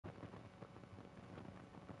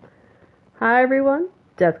Hi everyone,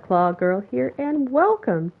 Deathclaw Girl here, and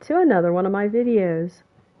welcome to another one of my videos.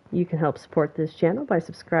 You can help support this channel by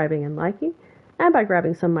subscribing and liking, and by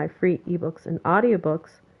grabbing some of my free ebooks and audiobooks.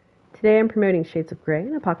 Today I'm promoting Shades of Grey,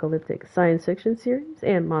 an apocalyptic science fiction series,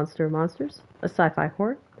 and Monster of Monsters, a sci-fi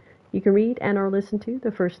horror. You can read and or listen to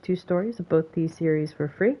the first two stories of both these series for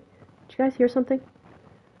free. Did you guys hear something?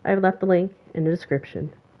 I've left the link in the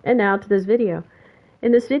description. And now to this video.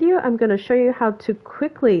 In this video, I'm going to show you how to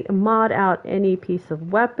quickly mod out any piece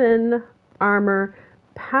of weapon, armor,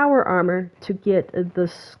 power armor to get the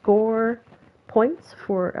score points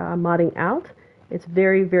for modding out. It's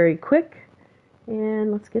very, very quick,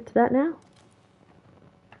 and let's get to that now.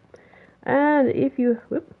 And if you,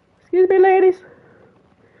 excuse me ladies,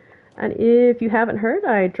 and if you haven't heard,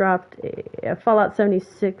 I dropped a Fallout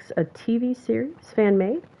 76 TV series,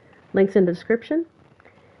 fan-made, links in the description.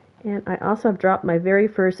 And I also have dropped my very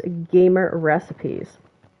first gamer recipes.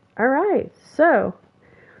 Alright, so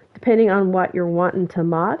depending on what you're wanting to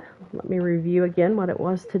mod, let me review again what it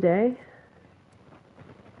was today.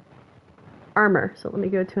 Armor. So let me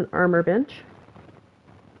go to an armor bench.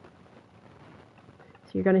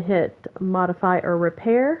 So you're going to hit modify or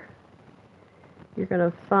repair. You're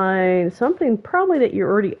going to find something probably that you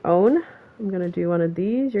already own. I'm going to do one of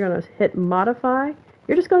these. You're going to hit modify.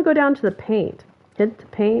 You're just going to go down to the paint. Hit the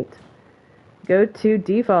paint, go to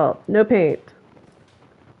default, no paint,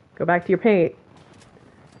 go back to your paint,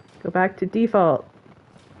 go back to default,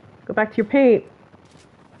 go back to your paint,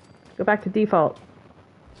 go back to default,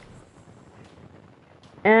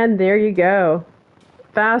 and there you go.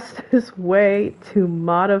 Fastest way to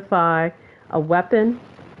modify a weapon,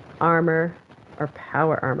 armor, or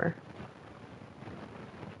power armor.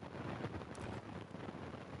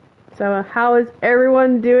 So how is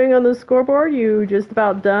everyone doing on the scoreboard? You just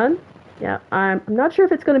about done? Yeah, I'm not sure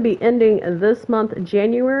if it's going to be ending this month,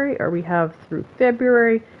 January, or we have through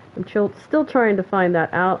February. I'm still trying to find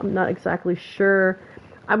that out. I'm not exactly sure.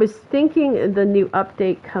 I was thinking the new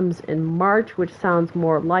update comes in March, which sounds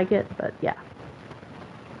more like it, but yeah.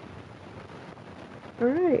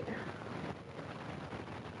 Alright.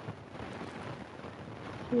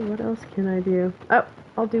 See, what else can I do? Oh!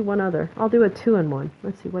 I'll do one other. I'll do a 2-in-1.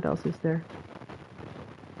 Let's see, what else is there?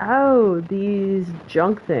 Oh, these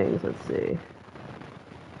junk things. Let's see.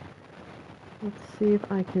 Let's see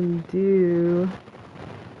if I can do...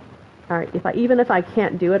 Alright, even if I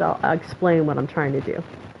can't do it, I'll explain what I'm trying to do.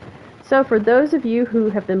 So for those of you who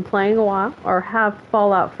have been playing a while, or have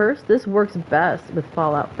Fallout First, this works best with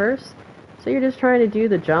Fallout First. So you're just trying to do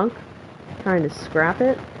the junk, trying to scrap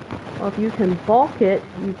it. Well, if you can bulk it,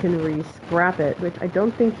 you can re-scrap it, which I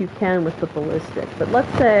don't think you can with the ballistic. But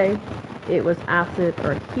let's say it was acid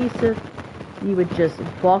or adhesive. You would just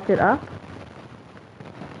bulk it up,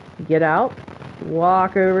 get out,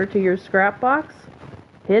 walk over to your scrap box,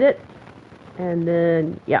 hit it, and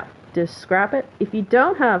then, yeah, just scrap it. If you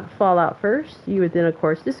don't have Fallout First, you would then, of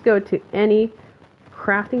course, just go to any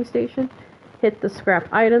crafting station, hit the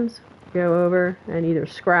scrap items, go over and either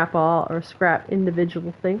scrap all or scrap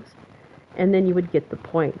individual things, and then you would get the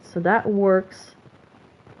points. So that works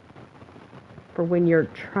for when you're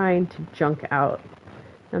trying to junk out.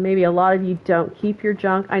 Now maybe a lot of you don't keep your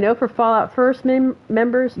junk. I know for Fallout First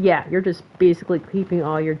members, yeah, you're just basically keeping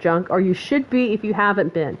all your junk, or you should be if you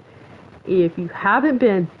haven't been. If you haven't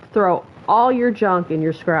been, throw all your junk in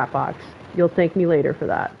your scrap box. You'll thank me later for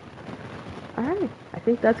that. Alright, I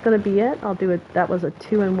think that's going to be it. I'll do it. That was a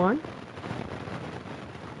 2-in-1.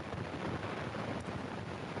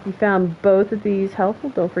 If you found both of these helpful,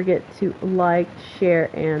 don't forget to like, share,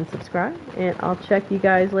 and subscribe. And I'll check you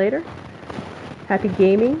guys later. Happy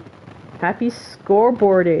gaming. Happy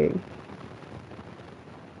scoreboarding.